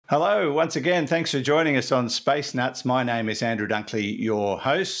Hello, once again. Thanks for joining us on Space Nuts. My name is Andrew Dunkley, your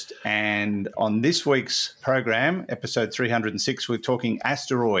host. And on this week's program, episode 306, we're talking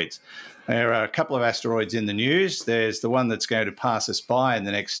asteroids. There are a couple of asteroids in the news. There's the one that's going to pass us by in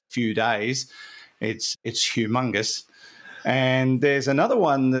the next few days. It's humongous. And there's another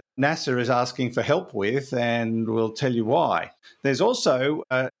one that NASA is asking for help with, and we'll tell you why. There's also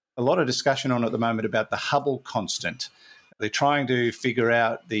a lot of discussion on at the moment about the Hubble constant. They're trying to figure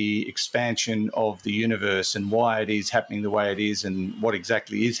out the expansion of the universe and why it is happening the way it is and what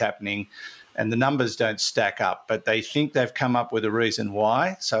exactly is happening. And the numbers don't stack up, but they think they've come up with a reason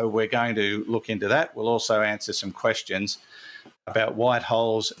why. So we're going to look into that. We'll also answer some questions about white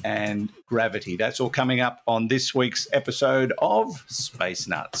holes and gravity. That's all coming up on this week's episode of Space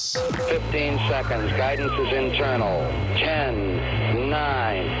Nuts. 15 seconds. Guidance is internal. 10,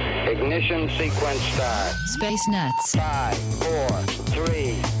 9. Ignition sequence start. Space Nuts. 5, 4,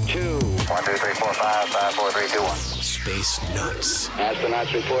 3, 2. 1, 2, 3, 4, 5, 5, 4, 3, 2, 1. Space Nuts.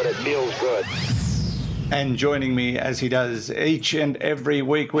 Astronauts report it feels good. And joining me as he does each and every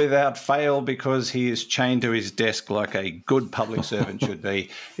week without fail, because he is chained to his desk like a good public servant should be,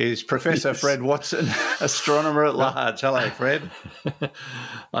 is Professor Fred Watson, astronomer at large. Hello, Fred.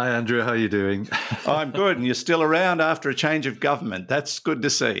 Hi, Andrew. How are you doing? I'm good. And you're still around after a change of government. That's good to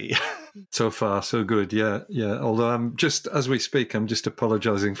see. So far, so good. Yeah. Although I'm just, as we speak, I'm just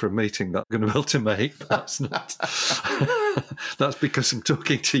apologising for a meeting that I'm going to be able to make. That's not. That's because I'm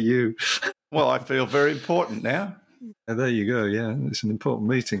talking to you. Well, I feel very important now. There you go. Yeah, it's an important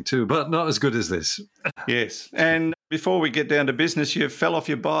meeting too, but not as good as this. Yes. And before we get down to business, you fell off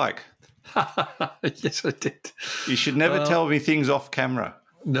your bike. Yes, I did. You should never tell me things off camera.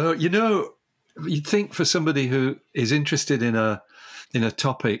 No, you'd think for somebody who is interested in a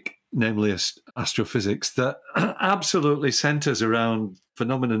topic, namely astrophysics, that absolutely centres around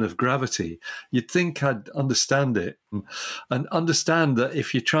phenomenon of gravity, you'd think I'd understand it and understand that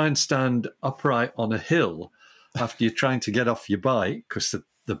if you try and stand upright on a hill after you're trying to get off your bike because the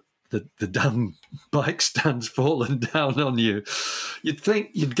damn bike stand's fallen down on you, you'd think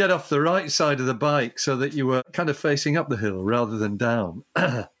you'd get off the right side of the bike so that you were kind of facing up the hill rather than down,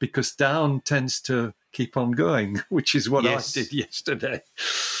 because down tends to keep on going, which is what Yes. I did yesterday.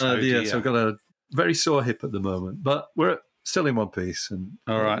 Oh, dear. So I've got a very sore hip at the moment, but we're still in one piece. And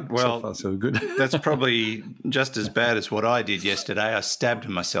All right. Well, so far so good. That's probably just as bad as what I did yesterday. I stabbed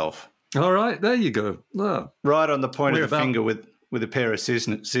myself. All right, there you go. Oh, Right on the point of the Whereabout? finger with a pair of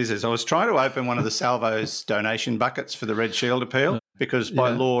scissors. I was trying to open one of the Salvo's donation buckets for the Red Shield appeal because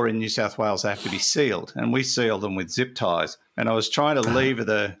by law in New South Wales they have to be sealed, and we seal them with zip ties. And I was trying to lever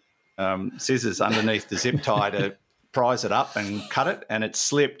the scissors underneath the zip tie to prise it up and cut it, and it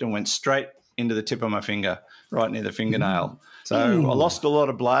slipped and went straight into the tip of my finger, right near the fingernail. So I lost a lot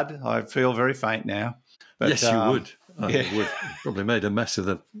of blood. I feel very faint now. But, yes, you would. yeah. You would. Probably made a mess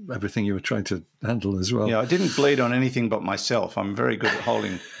of everything you were trying to handle as well. Yeah, I didn't bleed on anything but myself. I'm very good at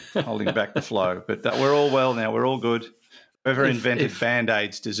holding back the flow. But we're all well now. We're all good. Whoever invented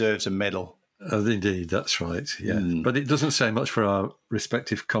Band-Aids deserves a medal. Indeed, that's right. Yeah, but it doesn't say much for our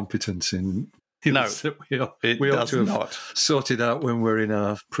respective competence in. No, that it we ought does to have not. sorted out when we're in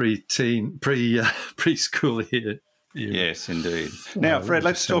our preschool here. Yes, indeed. Now, Fred,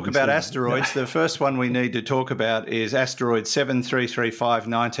 let's talk about asteroids. The first one we need to talk about is asteroid 7335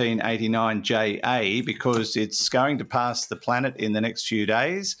 1989 JA, because it's going to pass the planet in the next few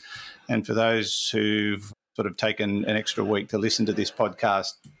days. And for those who've sort of taken an extra week to listen to this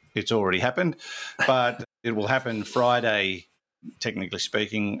podcast, it's already happened. But it will happen Friday, technically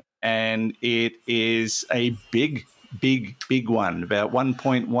speaking, and it is a big one, about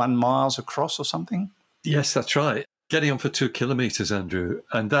 1.1 miles across or something. Yes, that's right. Getting on for 2 kilometres, Andrew,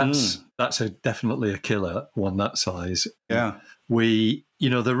 and that's definitely a killer, one that size. Yeah. The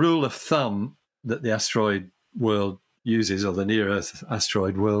rule of thumb that the asteroid world uses, or the near-Earth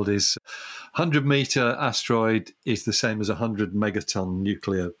asteroid world, is 100-metre asteroid is the same as a 100-megaton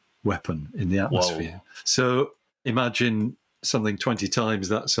nuclear weapon in the atmosphere. Whoa. So imagine something 20 times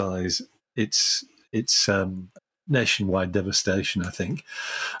that size. It's nationwide devastation, I think.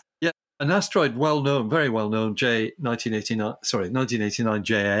 An asteroid very well known, 1989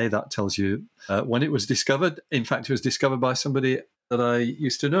 JA, that tells you when it was discovered. In fact, it was discovered by somebody that I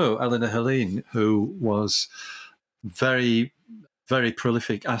used to know, Eleanor Helene, who was very, very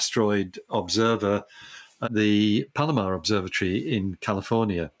prolific asteroid observer at the Palomar Observatory in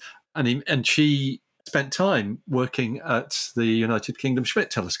California. And she spent time working at the United Kingdom Schmidt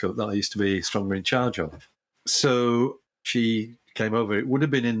telescope that I used to be strongly in charge of. So she came over. It would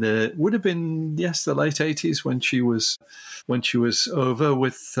have been the late 80s when she was over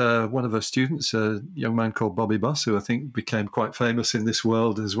with one of her students, a young man called Bobby Boss, who I think became quite famous in this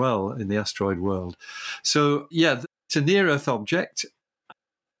world as well, in the asteroid world. So yeah, it's a near Earth object.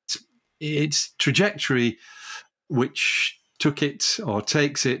 Its trajectory, which took it or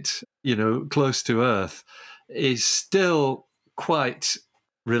takes it, close to Earth, is still quite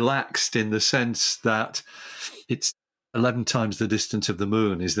relaxed in the sense that it's 11 times the distance of the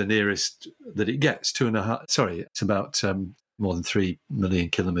moon is the nearest that it gets. It's about more than 3 million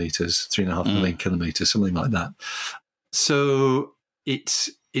kilometers, 3.5 million kilometers, something like that. So it's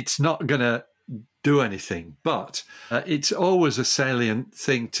not going to do anything, but it's always a salient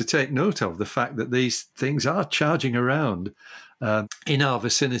thing to take note of, the fact that these things are charging around in our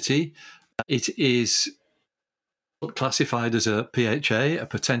vicinity. It is classified as a PHA, a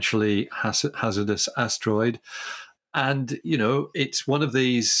potentially hazardous asteroid. And, it's one of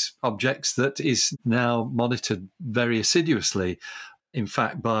these objects that is now monitored very assiduously. In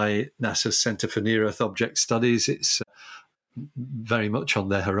fact, by NASA's Center for Near-Earth Object Studies, it's very much on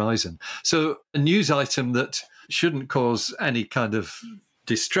their horizon. So a news item that shouldn't cause any kind of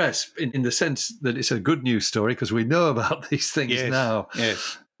distress in the sense that it's a good news story, because we know about these things now.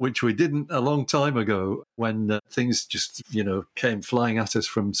 Yes. Which we didn't a long time ago when things just, came flying at us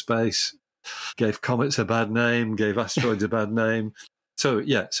from space, gave comets a bad name, gave asteroids a bad name. So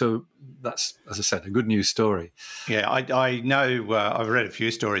that's, as I said, a good news story. Yeah, I know I've read a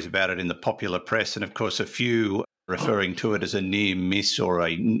few stories about it in the popular press, and of course a few referring to it as a near miss or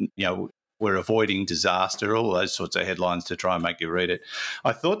we're avoiding disaster, all those sorts of headlines to try and make you read it.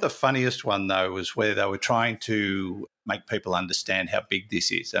 I thought the funniest one, though, was where they were trying to make people understand how big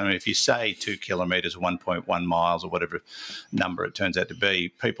this is. I mean, if you say 2 kilometres, 1.1 miles, or whatever number it turns out to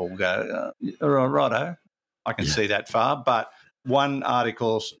be, people go, righto, I can see that far. But one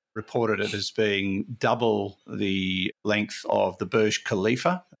article reported it as being double the length of the Burj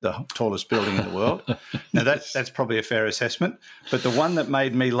Khalifa, the tallest building in the world. Now, that's probably a fair assessment. But the one that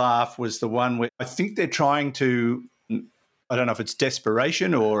made me laugh was the one where I think they're trying to, I don't know if it's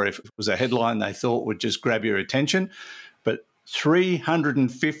desperation or if it was a headline they thought would just grab your attention, but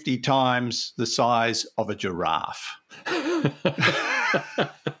 350 times the size of a giraffe.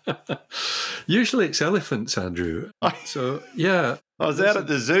 Usually it's elephants, Andrew. So, yeah. I was out at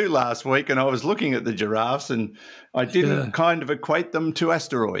the zoo last week and I was looking at the giraffes and I didn't kind of equate them to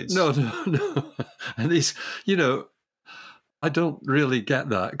asteroids. No. And these, I don't really get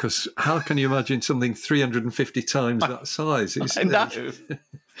that, because how can you imagine something 350 times that size? I know.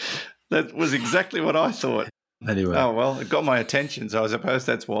 That was exactly what I thought. Anyway. Oh, well, it got my attention, so I suppose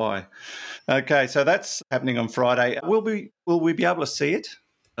that's why. Okay, so that's happening on Friday. Will we be able to see it?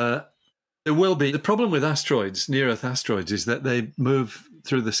 There will be. The problem with asteroids, near-Earth asteroids, is that they move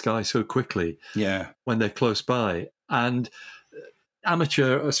through the sky so quickly when they're close by. And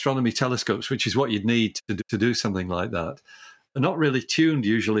amateur astronomy telescopes, which is what you'd need to do something like that, are not really tuned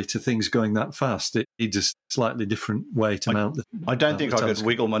usually to things going that fast. It needs a slightly different way to mount the I don't think I could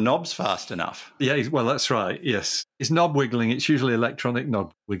wiggle my knobs fast enough. Yeah, well, that's right, yes. It's knob wiggling. It's usually electronic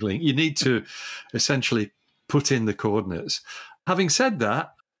knob wiggling. You need to essentially put in the coordinates. Having said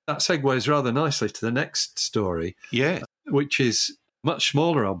that, that segues rather nicely to the next story, which is a much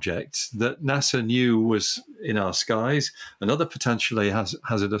smaller object that NASA knew was in our skies, another potentially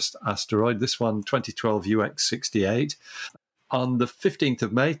hazardous asteroid, this one 2012 UX68. On the 15th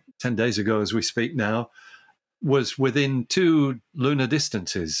of May, 10 days ago as we speak now, was within 2 lunar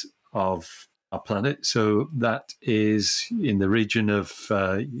distances of our planet. So that is in the region of,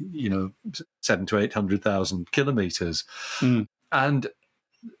 700,000 to 800,000 kilometres. And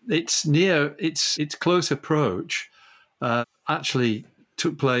its close approach actually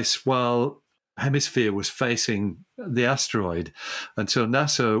took place while hemisphere was facing the asteroid. And so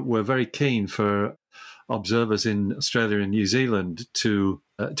NASA were very keen for observers in Australia and New Zealand to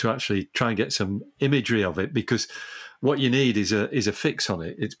actually try and get some imagery of it, because what you need is a fix on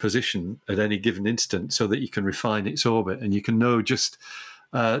it, its position at any given instant, so that you can refine its orbit and you can know just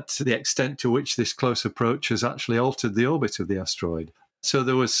to the extent to which this close approach has actually altered the orbit of the asteroid. So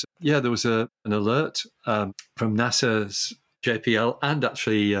there was an alert from NASA's JPL and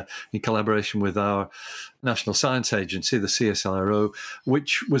actually in collaboration with our National Science Agency, the CSIRO,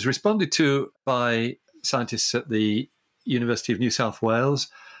 which was responded to by scientists at the University of New South Wales.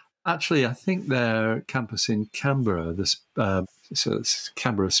 Actually, I think their campus in Canberra, so it's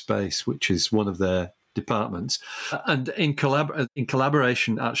Canberra Space, which is one of their departments, and in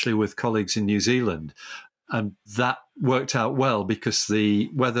collaboration actually with colleagues in New Zealand. And that worked out well because the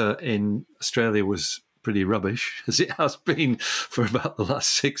weather in Australia was pretty rubbish, as it has been for about the last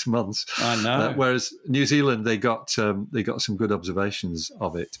 6 months. I know. Whereas New Zealand, they got some good observations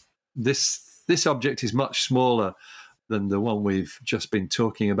of it. This object is much smaller than the one we've just been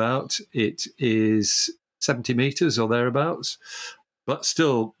talking about. It is 70 meters or thereabouts, but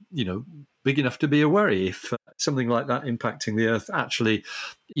still, big enough to be a worry if something like that impacting the Earth. Actually,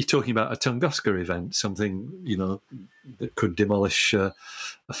 you're talking about a Tunguska event, something, that could demolish a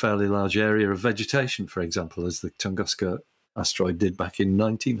fairly large area of vegetation, for example, as the Tunguska asteroid did back in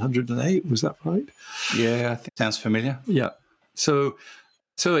 1908. Was that right? Yeah, I think sounds familiar. Yeah. So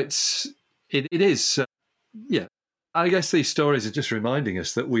it is. I guess these stories are just reminding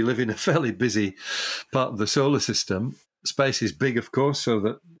us that we live in a fairly busy part of the solar system. Space is big, of course, so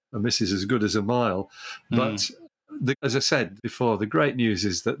that a miss is as good as a mile. But as I said before, the great news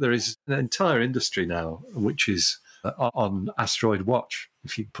is that there is an entire industry now which is on asteroid watch,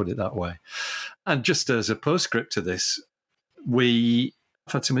 if you put it that way. And just as a postscript to this, we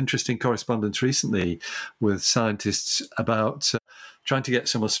have had some interesting correspondence recently with scientists about trying to get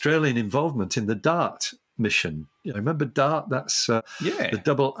some Australian involvement in the DART mission. Remember DART? That's the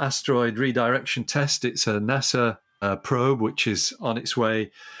Double Asteroid Redirection Test. It's a NASA probe which is on its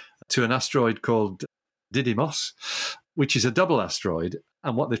way to an asteroid called Didymos, which is a double asteroid.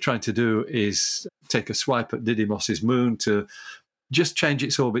 And what they're trying to do is take a swipe at Didymos's moon to just change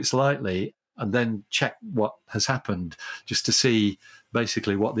its orbit slightly and then check what has happened, just to see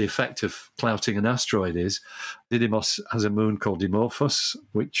basically what the effect of clouting an asteroid is. Didymos has a moon called Dimorphos,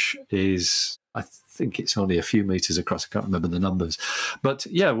 which is, I think it's only a few meters across. I can't remember the numbers. But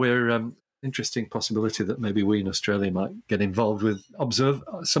yeah, we're interesting possibility that maybe we in Australia might get involved with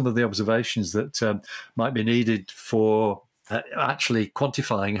some of the observations that might be needed for actually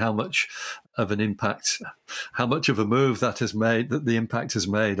quantifying how much of an impact, how much of a move that the impact has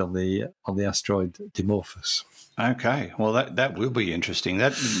made on the asteroid Dimorphos. Okay, well that will be interesting.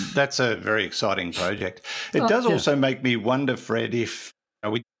 That's a very exciting project. It does also make me wonder, Fred, if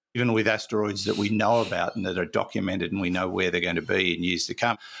even with asteroids that we know about and that are documented and we know where they're going to be in years to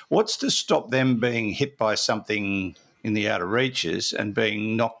come, what's to stop them being hit by something in the outer reaches and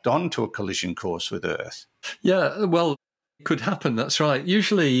being knocked onto a collision course with Earth? Yeah, well, it could happen. That's right.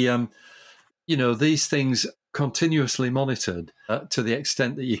 Usually, these things continuously monitored to the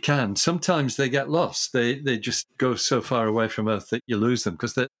extent that you can. Sometimes they get lost. They just go so far away from Earth that you lose them,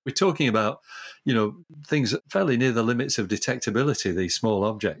 because we're talking about, things fairly near the limits of detectability, these small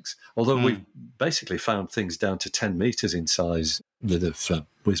objects. Although we've basically found things down to 10 meters in size that have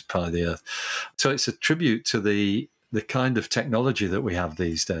whizzed by the Earth. So it's a tribute to the kind of technology that we have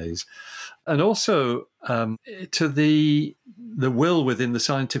these days. And also to the will within the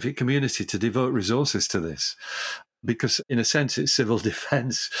scientific community to devote resources to this, because in a sense it's civil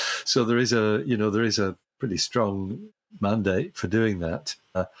defence. So there is a pretty strong mandate for doing that.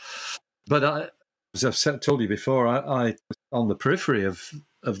 But as I've told you before, I on the periphery of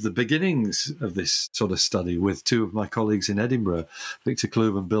the beginnings of this sort of study with two of my colleagues in Edinburgh, Victor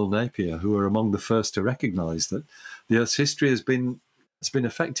Klube and Bill Napier, who were among the first to recognise that the Earth's history has been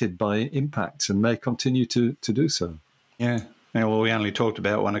affected by impacts and may continue to do so. Yeah. Well, we only talked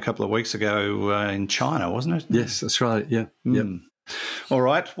about one a couple of weeks ago in China, wasn't it? Yes, that's right. Yeah. Yep. All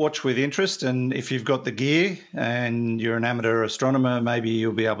right. Watch with interest. And if you've got the gear and you're an amateur astronomer, maybe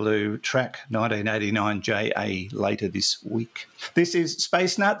you'll be able to track 1989 JA later this week. This is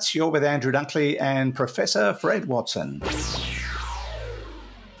Space Nuts. You're with Andrew Dunkley and Professor Fred Watson.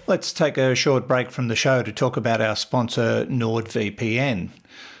 Let's take a short break from the show to talk about our sponsor, NordVPN.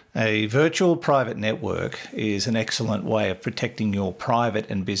 A virtual private network is an excellent way of protecting your private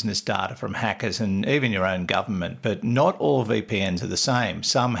and business data from hackers and even your own government, but not all VPNs are the same.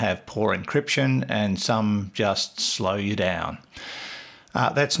 Some have poor encryption and some just slow you down.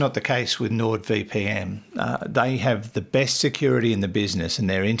 That's not the case with NordVPN. They have the best security in the business and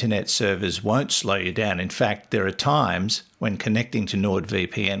their internet servers won't slow you down. In fact, there are times when connecting to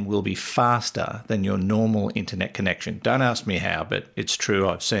NordVPN will be faster than your normal internet connection. Don't ask me how, but it's true.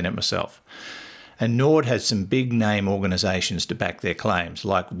 I've seen it myself. And Nord has some big name organisations to back their claims,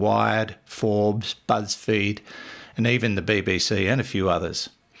 like Wired, Forbes, BuzzFeed, and even the BBC and a few others.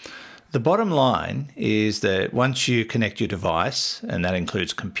 The bottom line is that once you connect your device, and that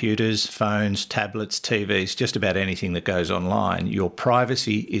includes computers, phones, tablets, TVs, just about anything that goes online, your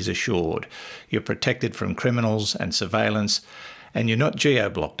privacy is assured. You're protected from criminals and surveillance, and you're not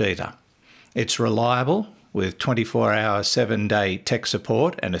geo-blocked either. It's reliable with 24-hour, 7-day tech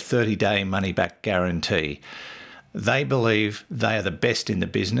support and a 30-day money-back guarantee. They believe they are the best in the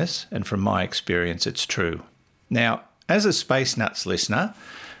business, and from my experience, it's true. Now, as a Space Nuts listener,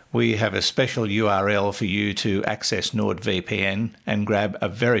 we have a special URL for you to access NordVPN and grab a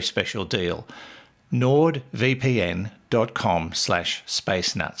very special deal.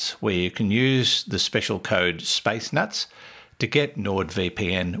 nordvpn.com/spacenuts, where you can use the special code SpaceNuts to get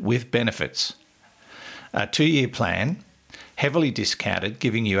NordVPN with benefits. A 2-year plan, heavily discounted,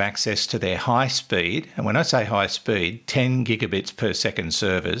 giving you access to their high speed, and when I say high speed, 10 gigabits per second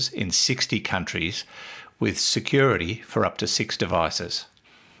servers in 60 countries with security for up to 6 devices.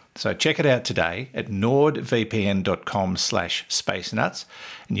 So check it out today at nordvpn.com/spacenuts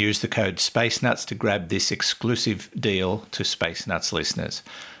and use the code SpaceNuts to grab this exclusive deal to Space Nuts listeners.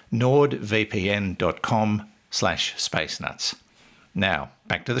 nordvpn.com/spacenuts. Now,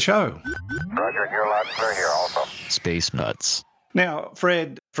 back to the show. Roger, you're loud and clear here also. Space Nuts. Now,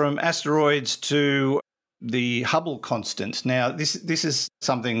 Fred, from asteroids to the Hubble constant. Now, this is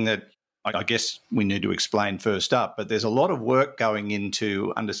something that I guess we need to explain first up, but there's a lot of work going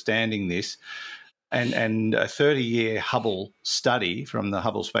into understanding this. And a 30-year Hubble study from the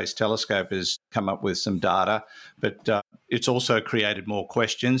Hubble Space Telescope has come up with some data, but it's also created more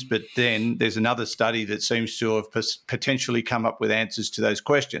questions. But then there's another study that seems to have potentially come up with answers to those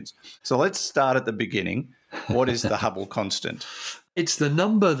questions. So let's start at the beginning. What is the Hubble constant? It's the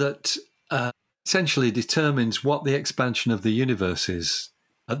number that essentially determines what the expansion of the universe is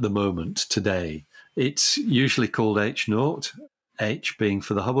at the moment today. It's usually called H naught, H being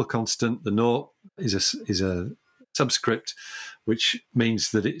for the Hubble constant. The naught is a subscript, which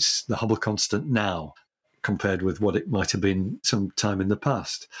means that it's the Hubble constant now compared with what it might have been some time in the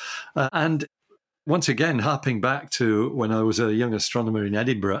past. And once again, harping back to when I was a young astronomer in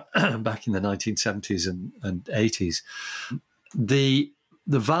Edinburgh back in the 1970s and 80s, the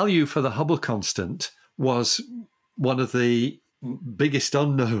value for the Hubble constant was one of the biggest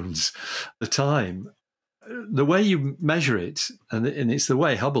unknowns at the time. The way you measure it, and it's the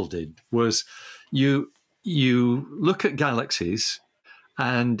way Hubble did, was you look at galaxies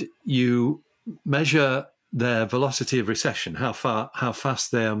and you measure their velocity of recession, how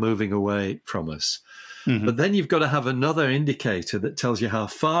fast they are moving away from us. Mm-hmm. But then you've got to have another indicator that tells you how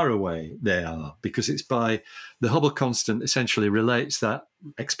far away they are, because it's by the Hubble constant essentially relates that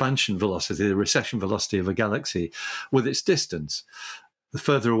expansion velocity, the recession velocity of a galaxy, with its distance. The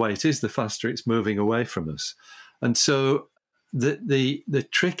further away it is, the faster it's moving away from us. And so the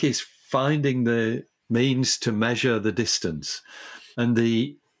trick is finding the means to measure the distance. And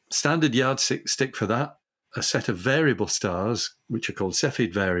the standard yardstick for that, a set of variable stars, which are called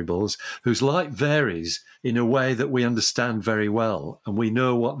Cepheid variables, whose light varies in a way that we understand very well, and we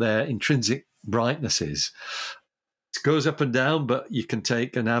know what their intrinsic brightness is. It goes up and down, but you can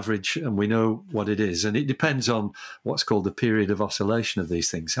take an average and we know what it is. And it depends on what's called the period of oscillation of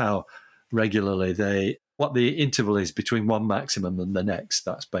these things, how regularly what the interval is between one maximum and the next.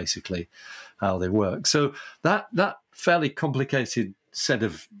 That's basically how they work. So that fairly complicated set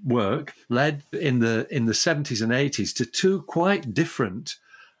of work led in the 70s and 80s to two quite different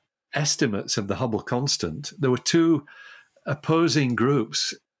estimates of the Hubble constant. There were two opposing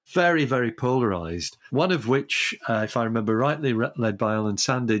groups, very, very polarized, one of which, if I remember rightly, led by Alan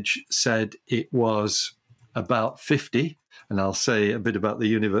Sandage, said it was about 50, and I'll say a bit about the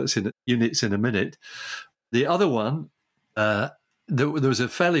units in a minute. The other one, there was a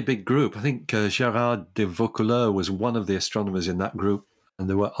fairly big group. I think Gérard de Vaucouleurs was one of the astronomers in that group, and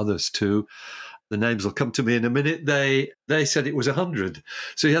there were others too. The names will come to me in a minute. They said it was 100.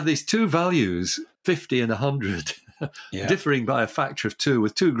 So you had these two values, 50 and 100, differing by a factor of 2,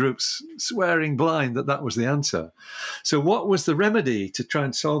 with two groups swearing blind that was the answer. So what was the remedy to try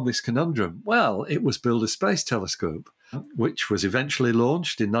and solve this conundrum? Well, it was build a space telescope, which was eventually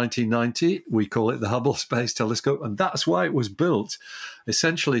launched in 1990. We call it the Hubble Space Telescope, and that's why it was built,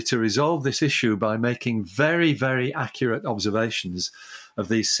 essentially to resolve this issue by making very, very accurate observations of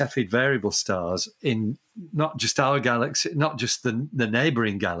these Cepheid variable stars in not just our galaxy, not just the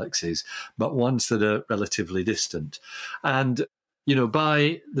neighboring galaxies, but ones that are relatively distant. And,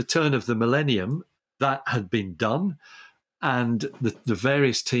 by the turn of the millennium, that had been done. And the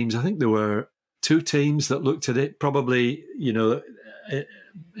various teams, I think there were 2 teams that looked at it, probably,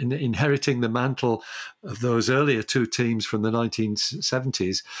 inheriting the mantle of those earlier 2 teams from the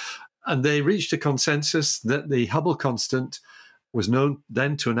 1970s. And they reached a consensus that the Hubble constant was known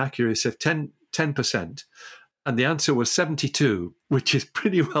then to an accuracy of 10%. And the answer was 72, which is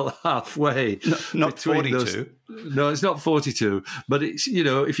pretty well halfway. Not 42. No, it's not 42. But it's,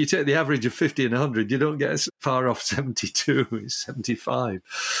 if you take the average of 50 and 100, you don't get as far off 72. It's 75.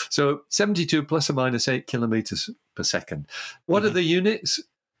 So 72 plus or minus 8 kilometers per second. What are the units?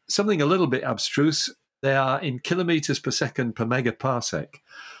 Something a little bit abstruse. They are in kilometers per second per megaparsec.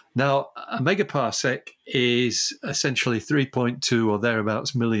 Now, a megaparsec is essentially 3.2 or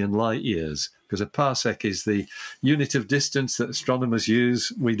thereabouts million light years, because a parsec is the unit of distance that astronomers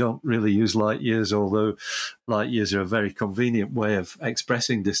use. We don't really use light years, although light years are a very convenient way of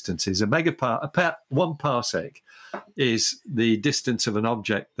expressing distances. One parsec is the distance of an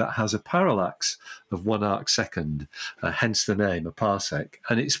object that has a parallax of 1 arc second, hence the name, a parsec.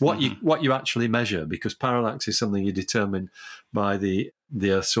 And it's what you actually measure, because parallax is something you determine by the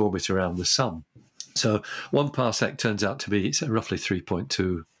Earth's orbit around the sun. So 1 parsec turns out to be roughly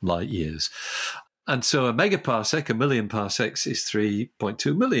 3.2 light years. And so a megaparsec, a million parsecs, is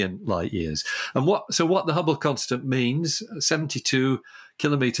 3.2 million light years. And what the Hubble constant means, 72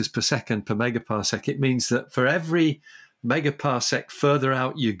 kilometers per second per megaparsec, it means that for every megaparsec further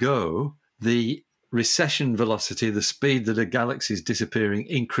out you go, the recession velocity, the speed that a galaxy is disappearing,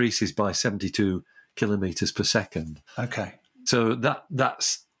 increases by 72 kilometers per second. Okay. So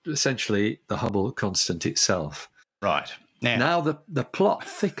that's essentially the Hubble constant itself. Right. Now the plot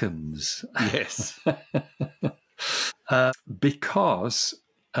thickens. Yes. Because,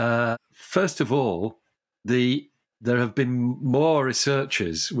 first of all, there have been more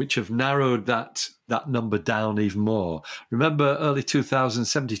researchers which have narrowed that number down even more. Remember, early 2000,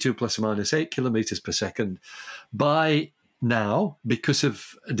 72 plus or minus 8 kilometers per second. By now, because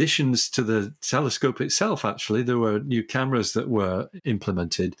of additions to the telescope itself, actually, there were new cameras that were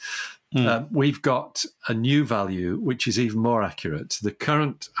implemented. We've got a new value which is even more accurate. The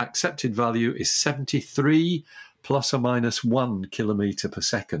current accepted value is 73 plus or minus 1 kilometer per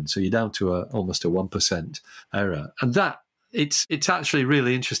second. So you're down to almost a 1% error. And that it's actually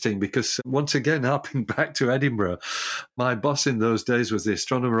really interesting, because once again, harping back to Edinburgh, my boss in those days was the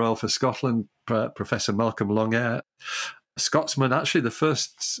Astronomer Royal for Scotland, Professor Malcolm Longair, a Scotsman, actually the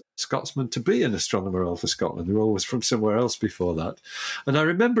first Scotsman to be an Astronomer Royal for Scotland. They were always from somewhere else before that. And I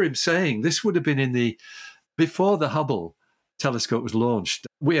remember him saying, this would have been before the Hubble telescope was launched,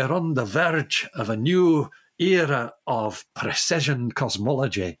 we are on the verge of a new era of precision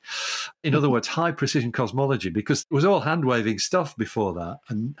cosmology. In other words, high precision cosmology, because it was all hand-waving stuff before that.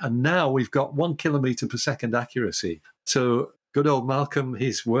 And now we've got 1 kilometer per second accuracy. So good old Malcolm,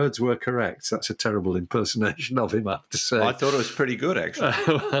 his words were correct. That's a terrible impersonation of him, I have to say. I thought it was pretty good, actually.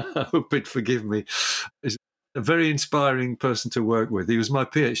 I hope he'd forgive me. He's a very inspiring person to work with. He was my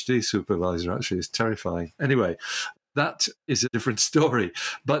PhD supervisor, actually. It's terrifying. Anyway, that is a different story.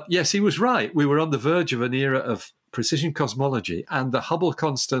 But yes, he was right. We were on the verge of an era of precision cosmology, and the Hubble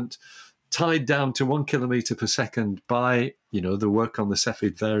constant tied down to 1 kilometer per second by, the work on the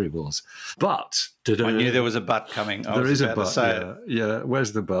Cepheid variables. But I knew there was a but coming. There is a but. Yeah.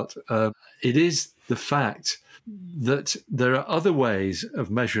 Where's the but? It is the fact that there are other ways of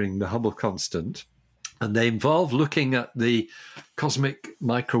measuring the Hubble constant, and they involve looking at the cosmic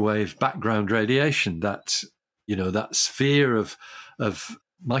microwave background radiation, that sphere of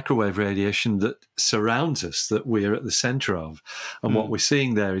microwave radiation that surrounds us, that we're at the center of. And what we're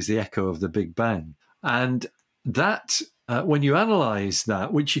seeing there is the echo of the Big Bang. And that, when you analyze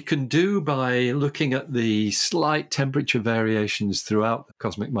that, which you can do by looking at the slight temperature variations throughout the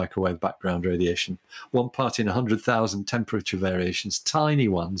cosmic microwave background radiation, 1 part in 100,000 temperature variations, tiny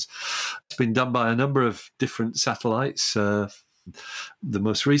ones. It's been done by a number of different satellites, the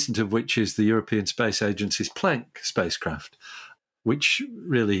most recent of which is the European Space Agency's Planck spacecraft, which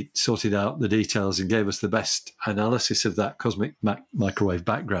really sorted out the details and gave us the best analysis of that cosmic microwave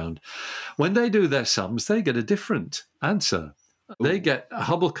background. When they do their sums, they get a different answer. They get a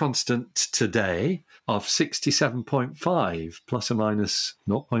Hubble constant today of 67.5 plus or minus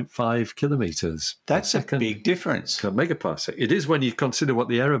 0.5 kilometers. That's a big difference. Per megaparsec. It is when you consider what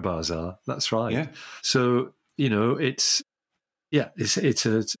the error bars are. That's right. Yeah. So, it's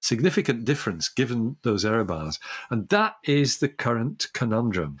a significant difference given those error bars. And that is the current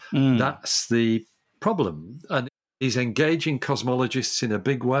conundrum. That's the problem. And is engaging cosmologists in a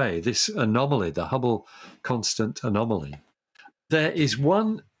big way, this anomaly, the Hubble constant anomaly. There is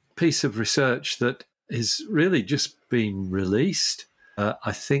one piece of research that is really just been released,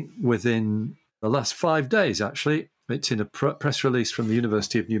 I think within the last 5 days, actually. It's in a press release from the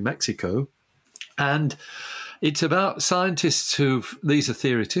University of New Mexico. And it's about scientists these are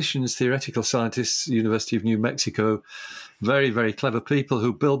theoretical scientists, University of New Mexico, very, very clever people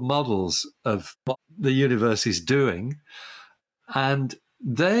who build models of what the universe is doing. And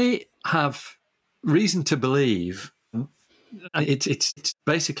they have reason to believe, it's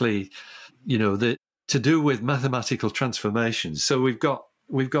basically, to do with mathematical transformations. So we've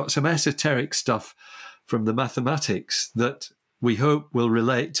got some esoteric stuff from the mathematics that we hope will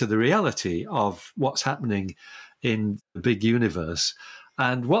relate to the reality of what's happening in the big universe.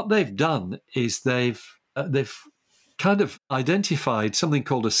 And what they've done is they've kind of identified something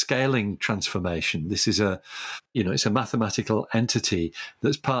called a scaling transformation. This is it's a mathematical entity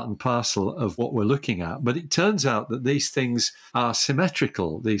that's part and parcel of what we're looking at. But it turns out that these things are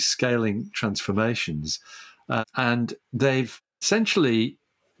symmetrical, these scaling transformations. And they've essentially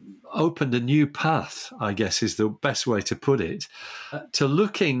opened a new path, I guess is the best way to put it, to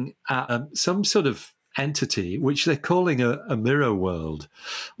looking at some sort of entity, which they're calling a mirror world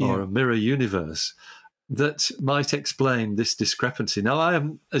or a mirror universe, that might explain this discrepancy. Now, I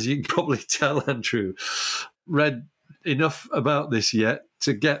haven't, as you can probably tell, Andrew, read enough about this yet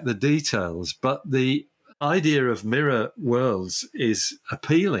to get the details, but the idea of mirror worlds is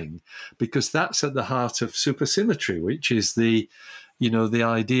appealing because that's at the heart of supersymmetry, which is the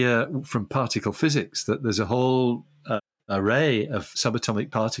idea from particle physics that there's a whole array of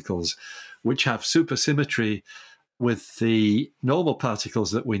subatomic particles which have supersymmetry with the normal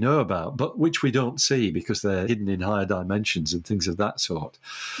particles that we know about, but which we don't see because they're hidden in higher dimensions and things of that sort.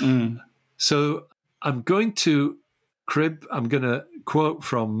 So I'm going to quote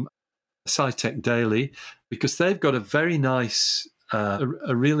from SciTech Daily because they've got a very nice,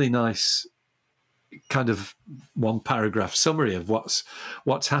 a really nice kind of one paragraph summary of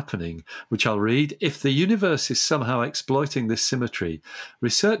what's happening, which I'll read. If the universe is somehow exploiting this symmetry,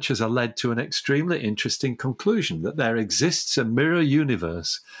 researchers are led to an extremely interesting conclusion that there exists a mirror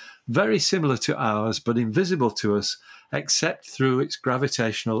universe very similar to ours, but invisible to us except through its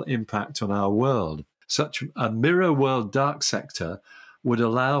gravitational impact on our world. Such a mirror world dark sector would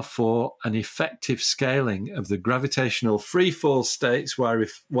allow for an effective scaling of the gravitational free-fall states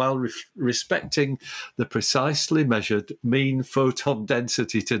while respecting the precisely measured mean photon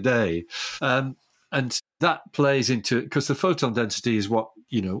density today. And that plays into, because the photon density is what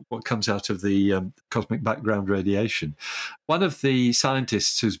comes out of the cosmic background radiation. One of the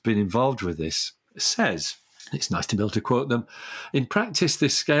scientists who's been involved with this says, it's nice to be able to quote them, in practice,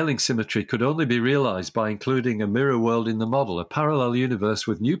 this scaling symmetry could only be realized by including a mirror world in the model, a parallel universe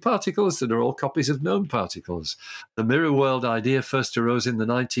with new particles that are all copies of known particles. The mirror world idea first arose in the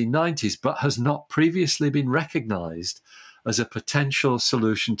 1990s, but has not previously been recognized as a potential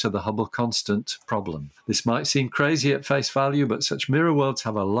solution to the Hubble constant problem. This might seem crazy at face value, but such mirror worlds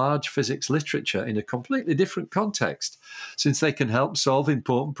have a large physics literature in a completely different context, since they can help solve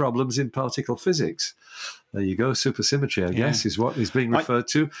important problems in particle physics. There you go, supersymmetry, I guess, is what is being referred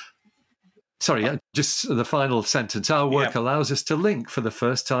to. Sorry, just the final sentence. Our work allows us to link for the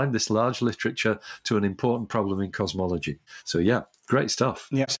first time this large literature to an important problem in cosmology. So, yeah, great stuff.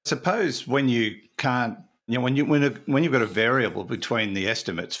 Yeah, suppose when you can't, when you've got a variable between the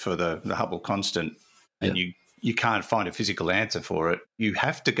estimates for the Hubble constant and you can't find a physical answer for it, you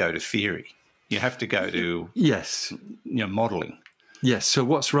have to go to theory. You have to go to modelling. Yes. So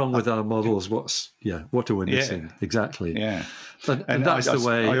what's wrong with our models? What are we missing? Yeah. Exactly. Yeah. And that's the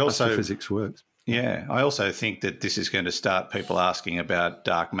way astrophysics works. Yeah. I also think that this is going to start people asking about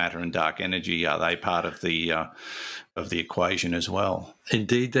dark matter and dark energy. Are they part of the equation as well?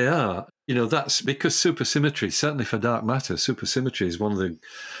 Indeed, they are. That's because supersymmetry, certainly for dark matter, supersymmetry is one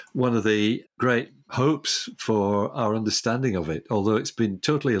of the great hopes for our understanding of it, although it's been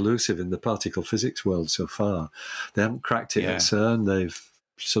totally elusive in the particle physics world so far. They haven't cracked it at CERN. They've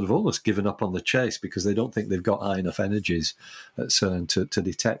sort of almost given up on the chase because they don't think they've got high enough energies at CERN to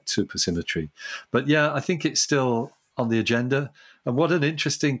detect supersymmetry. But yeah, I think it's still on the agenda. And what an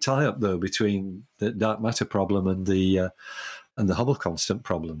interesting tie-up, though, between the dark matter problem and the Hubble constant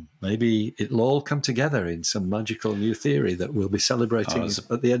problem. Maybe it'll all come together in some magical new theory that we'll be celebrating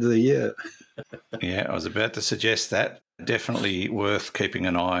at the end of the year. Yeah, I was about to suggest that. Definitely worth keeping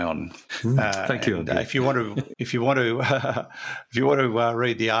an eye on. Thank you. If you want to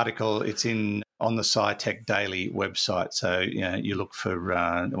read the article, it's on the SciTech Daily website. So you look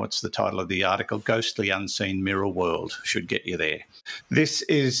for what's the title of the article? Ghostly Unseen Mirror World should get you there. This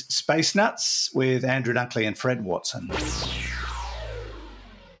is Space Nuts with Andrew Dunkley and Fred Watson.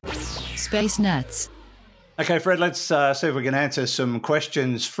 Space Nuts. Okay, Fred, let's see if we can answer some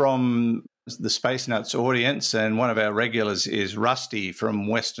questions from the Space Nuts audience. And one of our regulars is Rusty from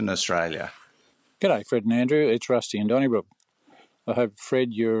Western Australia. G'day, Fred and Andrew. It's Rusty in Donnybrook. I hope,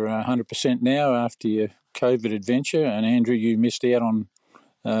 Fred, you're 100% now after your COVID adventure, and Andrew, you missed out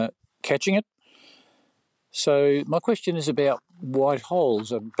on catching it. So my question is about white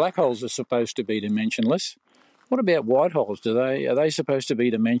holes. Black holes are supposed to be dimensionless. What about white holes? Are they supposed to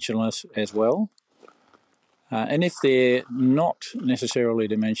be dimensionless as well? And if they're not necessarily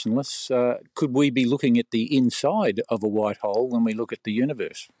dimensionless, could we be looking at the inside of a white hole when we look at the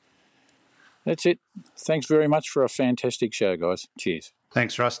universe? That's it. Thanks very much for a fantastic show, guys. Cheers.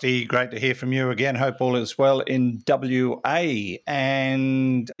 Thanks, Rusty. Great to hear from you again. Hope all is well in WA.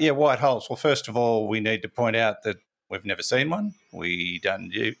 And yeah, white holes. Well, first of all, we need to point out that we've never seen one. We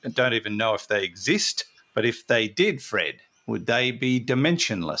don't even know if they exist. But if they did, Fred, would they be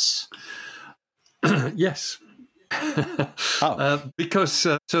dimensionless? Yes. Because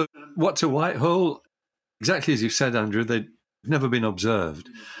so what's a white hole? Exactly as you've said, Andrew, they've never been observed,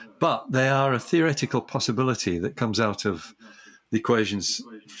 but they are a theoretical possibility that comes out of the equations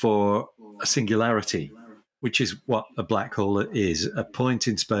for a singularity, which is what a black hole is, a point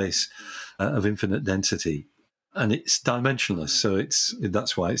in space of infinite density. And it's dimensionless, so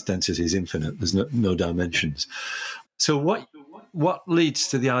that's why its density is infinite. There's no dimensions. So what leads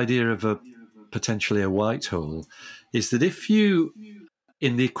to the idea of potentially a white hole is that if you,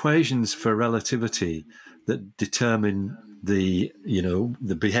 in the equations for relativity that determine the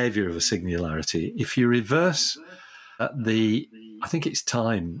behavior of a singularity, if you reverse I think it's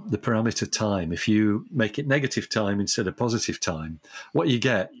time, the parameter time, if you make it negative time instead of positive time, what you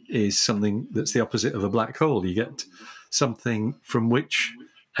get is something that's the opposite of a black hole. You get something from which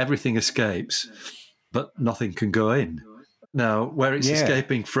everything escapes, but nothing can go in. Now, where it's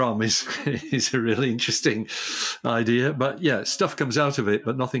escaping from is a really interesting idea. But yeah, stuff comes out of it,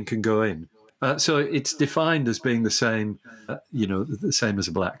 but nothing can go in. So it's defined as being the same, the same as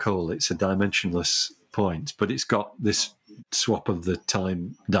a black hole. It's a dimensionless point, but it's got this swap of the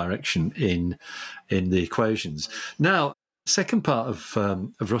time direction in the equations. Now, second part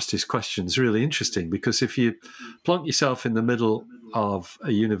of Rusty's question is really interesting, because if you plonk yourself in the middle of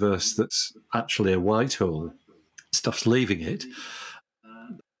a universe that's actually a white hole, stuff's leaving it,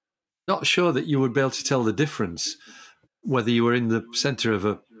 not sure that you would be able to tell the difference whether you were in the center of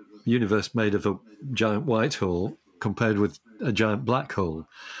a universe made of a giant white hole compared with a giant black hole.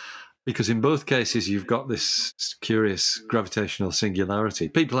 Because in both cases, you've got this curious gravitational singularity.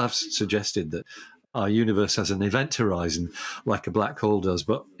 People have suggested that our universe has an event horizon like a black hole does,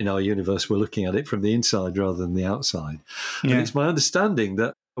 but in our universe, we're looking at it from the inside rather than the outside. Yeah. And it's my understanding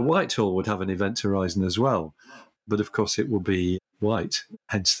that a white hole would have an event horizon as well, but of course it will be white,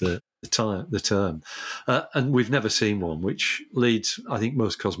 hence the term. And we've never seen one, which leads, I think,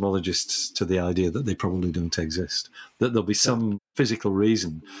 most cosmologists to the idea that they probably don't exist, that there'll be some physical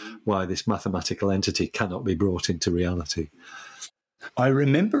reason why this mathematical entity cannot be brought into reality. I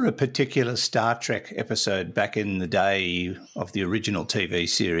remember a particular Star Trek episode back in the day of the original TV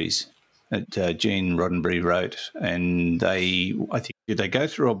series that Gene Roddenberry wrote, and did they go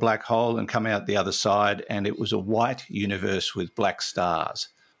through a black hole and come out the other side, and it was a white universe with black stars.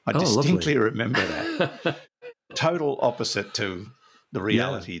 I distinctly remember that. Total opposite to the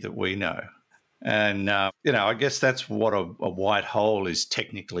reality that we know. And, I guess that's what a white hole is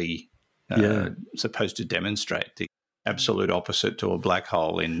technically supposed to demonstrate, the absolute opposite to a black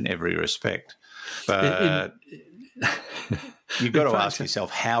hole in every respect. But you've got to ask yourself,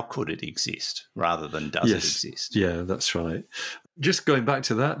 how could it exist rather than does it exist? Yeah, that's right. Just going back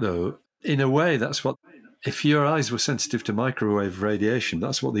to that, though, in a way, that's what, if your eyes were sensitive to microwave radiation,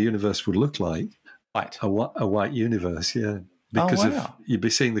 that's what the universe would look like. White. A white universe, yeah. Because you'd be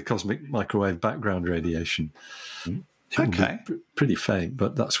seeing the cosmic microwave background radiation. It would be pretty faint,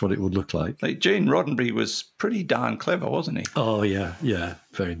 but that's what it would look like. Gene Roddenberry was pretty darn clever, wasn't he? Oh, yeah,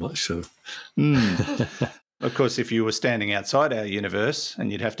 very much so. Of course, if you were standing outside our universe,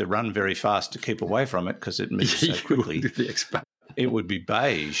 and you'd have to run very fast to keep away from it because it moves so quickly, it would be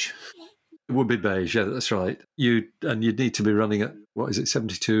beige. It would be beige, yeah, that's right. You'd need to be running at,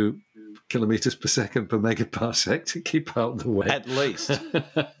 72 kilometres per second per megaparsec to keep out the wet. At least.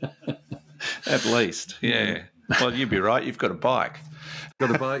 At least, yeah. Well, you'd be right. You've got a bike.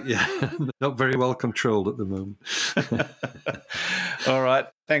 Got a bike, yeah. Not very well controlled at the moment. All right.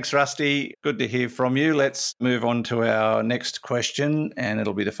 Thanks, Rusty. Good to hear from you. Let's move on to our next question, and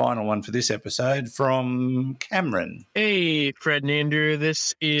it'll be the final one for this episode from Cameron. Hey, Fred and Andrew.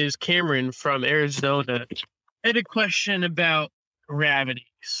 This is Cameron from Arizona. I had a question about gravity.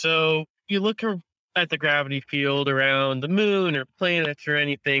 So you look at the gravity field around the moon or planets or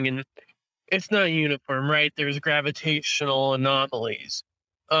anything, and it's not uniform, right? There's gravitational anomalies.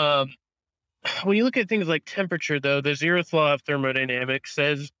 When you look at things like temperature, though, the zeroth law of thermodynamics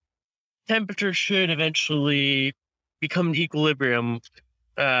says temperature should eventually become in equilibrium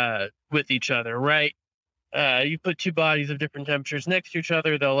with each other, right? You put two bodies of different temperatures next to each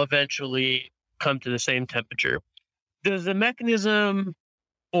other, they'll eventually come to the same temperature. Does a mechanism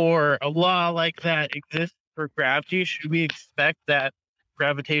or a law like that exist for gravity? Should we expect that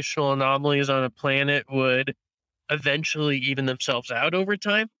gravitational anomalies on a planet would eventually even themselves out over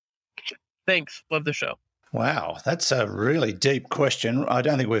time? Thanks. Love the show. Wow, that's a really deep question. I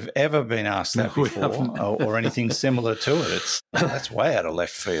don't think we've ever been asked that No, we before, haven't. or anything similar to it. That's way out of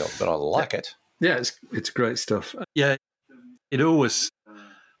left field, but I like it. Yeah, it's great stuff. Yeah, it always.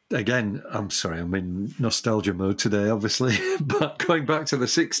 Again, I'm sorry, I'm in nostalgia mode today, obviously, but going back to the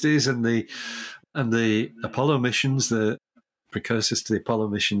 60s and the Apollo missions, the precursors to the Apollo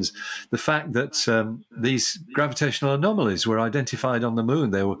missions, the fact that these gravitational anomalies were identified on the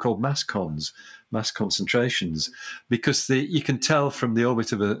moon, they were called mascons, mass concentrations, because you can tell from the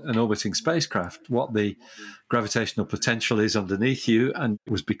orbit of an orbiting spacecraft what the gravitational potential is underneath you, and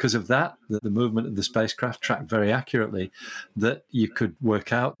it was because of that the movement of the spacecraft tracked very accurately, that you could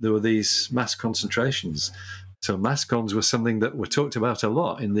work out there were these mass concentrations. So mascons were something that were talked about a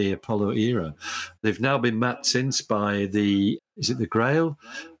lot in the Apollo era. They've now been mapped since by the Grail?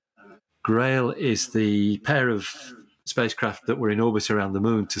 Grail is the pair of spacecraft that were in orbit around the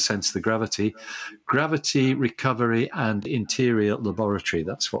moon to sense the gravity. Gravity Recovery and Interior Laboratory,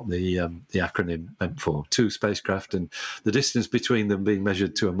 that's what the acronym meant for. 2 spacecraft, and the distance between them being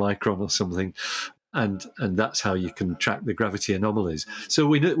measured to a micron or something. And that's how you can track the gravity anomalies. So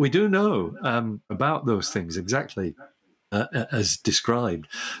we do know about those things exactly as described,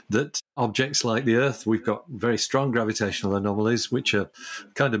 that objects like the Earth, we've got very strong gravitational anomalies, which are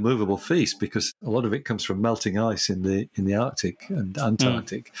kind of movable feast because a lot of it comes from melting ice in the Arctic and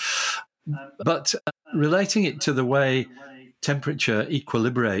Antarctic. But relating it to the way temperature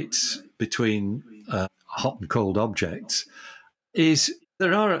equilibrates between hot and cold objects is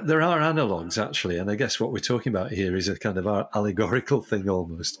there are analogues, actually, and I guess what we're talking about here is a kind of allegorical thing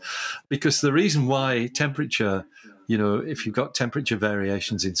almost, because the reason why temperature, if you've got temperature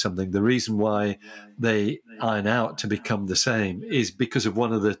variations in something, the reason why they iron out to become the same is because of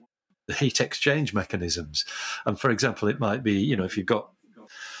one of the heat exchange mechanisms. And for example, it might be, if you've got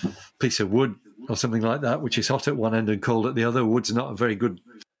a piece of wood or something like that, which is hot at one end and cold at the other, wood's not a very good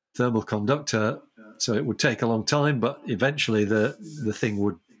thermal conductor. So it would take a long time, but eventually the thing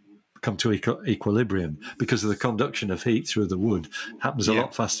would come to equilibrium because of the conduction of heat through the wood. Happens a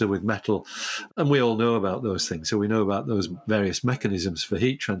lot faster with metal. And we all know about those things. So we know about those various mechanisms for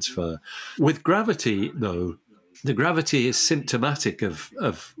heat transfer. With gravity, though, the gravity is symptomatic of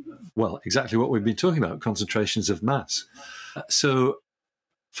exactly what we've been talking about, concentrations of mass. So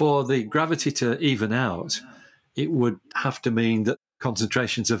for the gravity to even out, it would have to mean that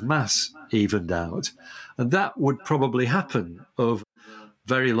concentrations of mass evened out. And that would probably happen over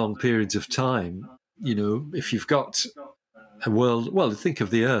very long periods of time. If you've got a world, think of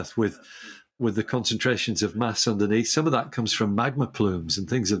the Earth with the concentrations of mass underneath. Some of that comes from magma plumes and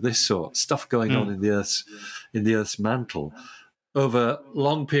things of this sort, stuff going on in the Earth's mantle. Over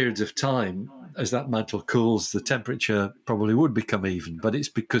long periods of time, as that mantle cools, the temperature probably would become even. But it's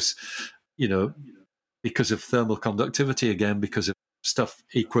because of thermal conductivity again, because of stuff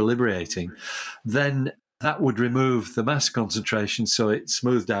equilibrating, then that would remove the mass concentration, so it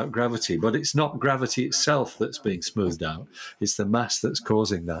smoothed out gravity. But it's not gravity itself that's being smoothed out. It's the mass that's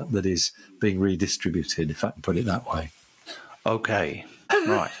causing that is being redistributed, if I can put it that way. Okay,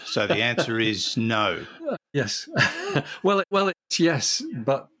 right. So the answer is no. Yes. Well, it's yes,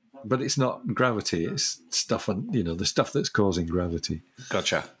 but it's not gravity. It's stuff, the stuff that's causing gravity.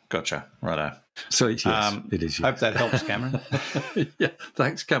 Gotcha. Righto. So it's yes, it is yes. Hope that helps, Cameron. Yeah,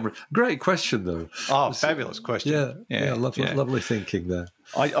 thanks, Cameron. Great question, though. Oh, fabulous question. Yeah, lovely thinking there.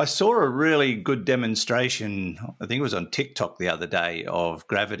 I saw a really good demonstration, I think it was on TikTok the other day, of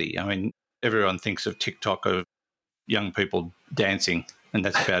gravity. I mean, everyone thinks of TikTok of young people dancing, and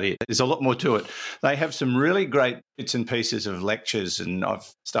that's about it. There's a lot more to it. They have some really great bits and pieces of lectures, and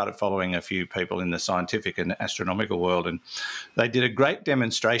I've started following a few people in the scientific and astronomical world, and they did a great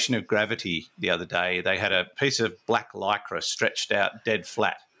demonstration of gravity the other day. They had a piece of black lycra stretched out dead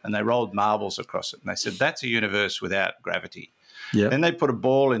flat, and they rolled marbles across it, and they said, that's a universe without gravity. Yep. Then they put a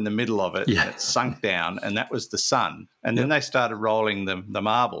ball in the middle of it, and it sunk down, and that was the sun. And then they started rolling the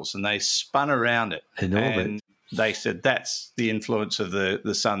marbles, and they spun around it. In orbit. And they said that's the influence of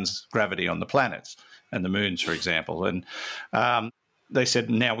the sun's gravity on the planets and the moons, for example. And they said,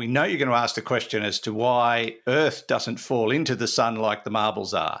 now we know you're going to ask the question as to why Earth doesn't fall into the sun like the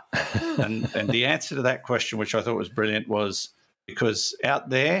marbles are. and the answer to that question, which I thought was brilliant, was because out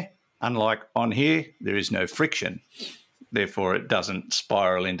there, unlike on here, there is no friction. Therefore, it doesn't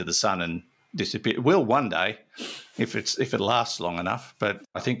spiral into the sun and disappear. It will one day if it lasts long enough, but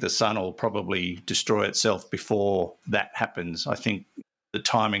I think the sun will probably destroy itself before that happens. I think the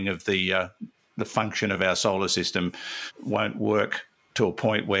timing of the function of our solar system won't work to a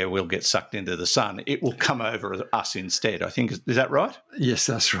point where we'll get sucked into the sun. It will come over us instead. I think, is that right? Yes,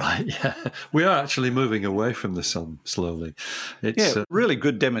 that's right. Yeah, we are actually moving away from the sun slowly. It's really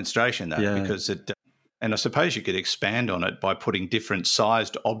good demonstration though, Yeah. because and I suppose you could expand on it by putting different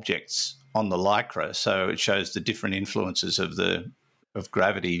sized objects on the Lycra, so it shows the different influences of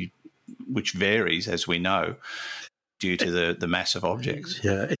gravity, which varies, as we know, due to the mass of objects.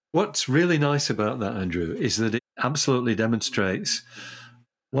 Yeah. What's really nice about that, Andrew, is that it absolutely demonstrates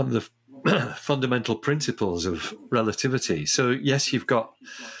one of the fundamental principles of relativity. So, yes, you've got,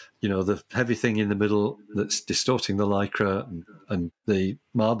 the heavy thing in the middle that's distorting the Lycra, and the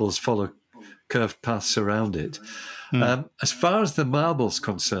marbles follow curved paths around it. As far as the marble's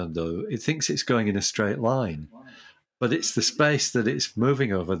concerned, though, it thinks it's going in a straight line, but it's the space that it's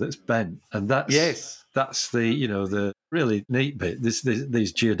moving over that's bent, and that's the really neat bit.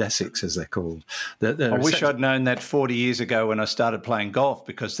 These geodesics, as they're called. I wish I'd known that 40 years ago when I started playing golf,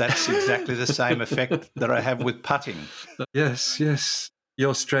 because that's exactly the same effect that I have with putting. Yes.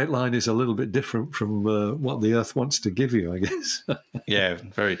 Your straight line is a little bit different from what the Earth wants to give you, I guess. Yeah,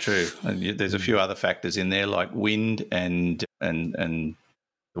 very true. And there's a few other factors in there, like wind and the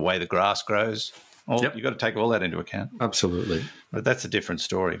way the grass grows. You've got to take all that into account. Absolutely. But that's a different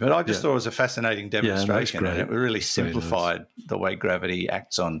story. But I just thought it was a fascinating demonstration, and it really simplified the way gravity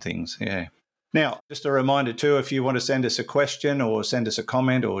acts on things. Yeah. Now, just a reminder too, if you want to send us a question or send us a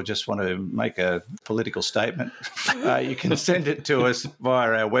comment or just want to make a political statement, you can send it to us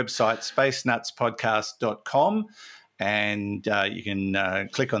via our website, spacenutspodcast.com. And you can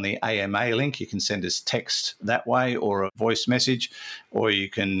click on the AMA link. You can send us text that way or a voice message, or you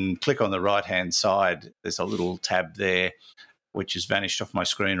can click on the right-hand side. There's a little tab there, which has vanished off my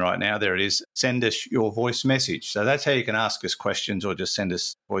screen right now. There it is. Send us your voice message. So that's how you can ask us questions or just send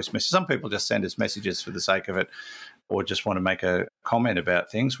us voice messages. Some people just send us messages for the sake of it, or just want to make a comment about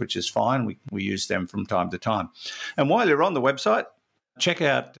things, which is fine. We use them from time to time. And while you're on the website, check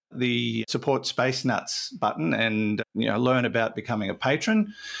out the Support Space Nuts button and learn about becoming a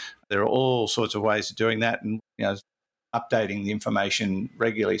patron. There are all sorts of ways of doing that, and updating the information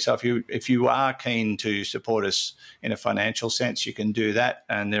regularly. So if you are keen to support us in a financial sense, you can do that,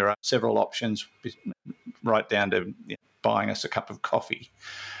 and there are several options, right down to buying us a cup of coffee,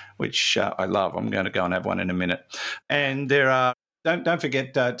 which I love. I'm going to go and have one in a minute. And there are Don't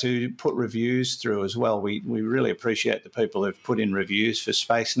forget to put reviews through as well. We really appreciate the people who've put in reviews for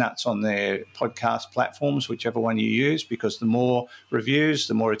Space Nuts on their podcast platforms, whichever one you use, because the more reviews,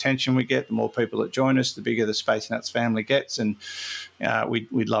 the more attention we get, the more people that join us, the bigger the Space Nuts family gets. And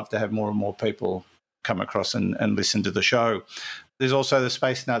we'd love to have more and more people come across and listen to the show. There's also the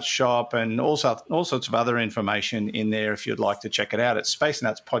Space Nuts shop and also all sorts of other information in there if you'd like to check it out at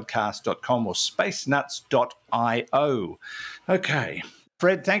spacenutspodcast.com or spacenuts.io. Okay.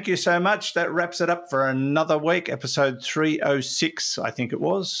 Fred, thank you so much. That wraps it up for another week, episode 306, I think it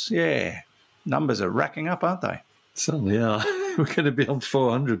was. Yeah. Numbers are racking up, aren't they? Certainly are. We're going to be on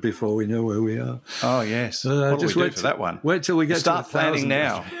 400 before we know where we are. Oh, yes. What do we do for that one? Wait till we get Start to planning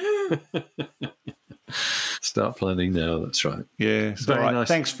now. Start planning now, that's right. Yeah. Very nice.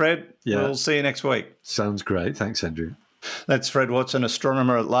 Thanks, Fred. Yeah. We'll see you next week. Sounds great. Thanks, Andrew. That's Fred Watson,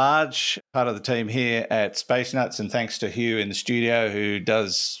 astronomer at large, part of the team here at Space Nuts, and thanks to Hugh in the studio, who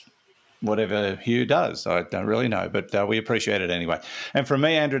does whatever Hugh does. I don't really know, but we appreciate it anyway. And from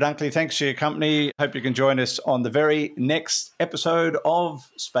me, Andrew Dunkley, thanks for your company. Hope you can join us on the very next episode of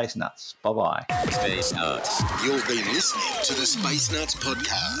Space Nuts. Bye-bye. Space Nuts. You've been listening to the Space Nuts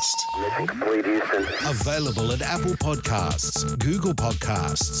podcast. Mission complete, Houston. Available at Apple Podcasts, Google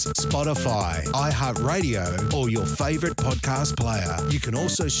Podcasts, Spotify, iHeartRadio, or your favorite podcast player. You can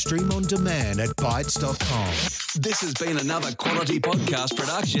also stream on demand at Bytes.com. This has been another quality podcast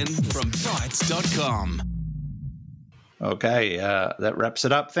production from Bytes.com. Okay, that wraps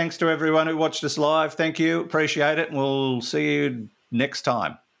it up. Thanks to everyone who watched us live. Thank you. Appreciate it. And we'll see you next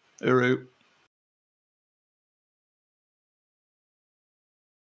time. Uru.